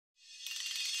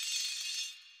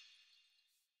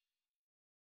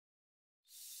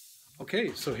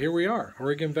Okay, so here we are,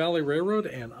 Oregon Valley Railroad,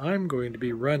 and I'm going to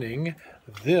be running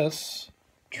this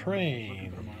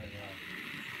train.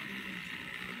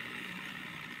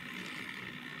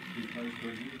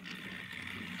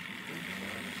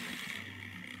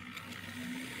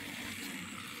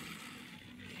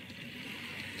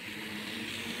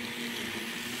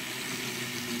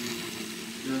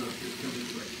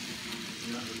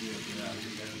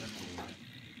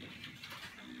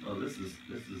 Oh, this is.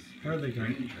 There they go.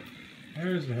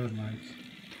 There's the headlights.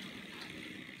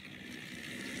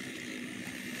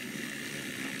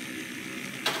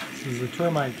 This is the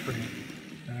termite train.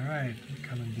 All right, we're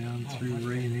coming down through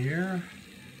Rainier.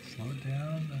 Slow it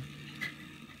down.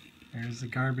 There's the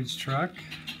garbage truck.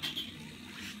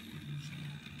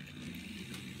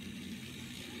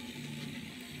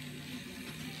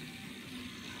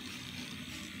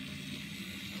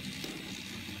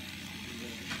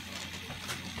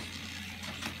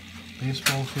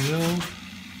 Baseball field.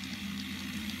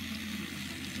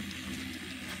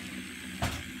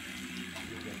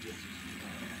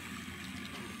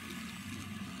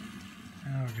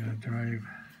 Now we're going to drive.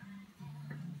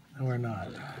 No, we're not.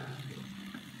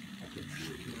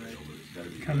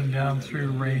 Coming down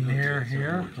through Rainier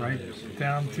here, right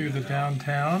down through the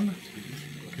downtown.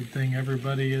 Good thing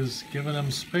everybody is giving them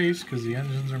space because the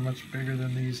engines are much bigger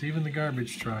than these, even the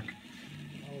garbage truck.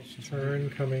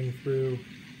 Turn coming through.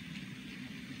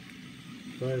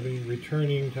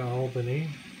 Returning to Albany.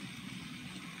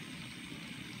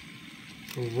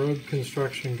 So road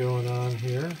construction going on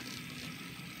here.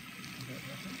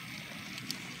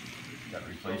 Got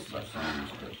replaced last time,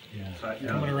 but Yeah.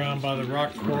 Coming around by the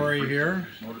rock quarry here.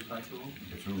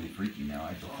 it's really freaky now.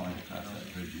 I go find a car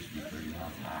that could just be 30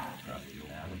 miles an hour across the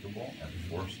old navigable and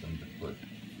force them to put.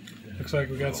 Looks like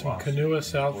we got some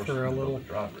canoeists out for a little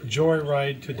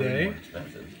joyride today.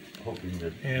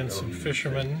 And some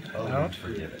fishermen out.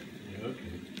 Forget it. What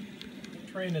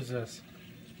train is this?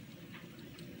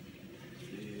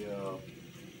 The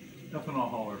ethanol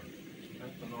hauler.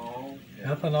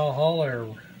 Ethanol hauler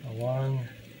along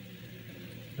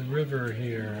the river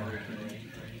here.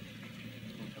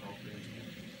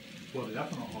 Well, the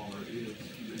ethanol hauler includes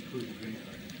the green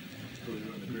tank. So they're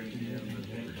doing the green and the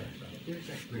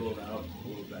tank. Blow it out,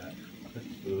 blow it back.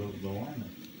 The line.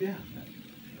 Yeah.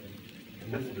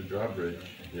 That's the drawbridge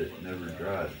that never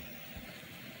drives.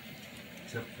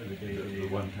 Except for the day. The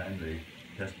one time they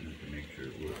tested it to make sure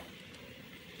it would.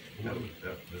 Does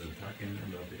it talk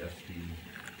anything about the ST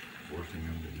forcing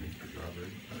them to make the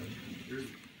drawbridge?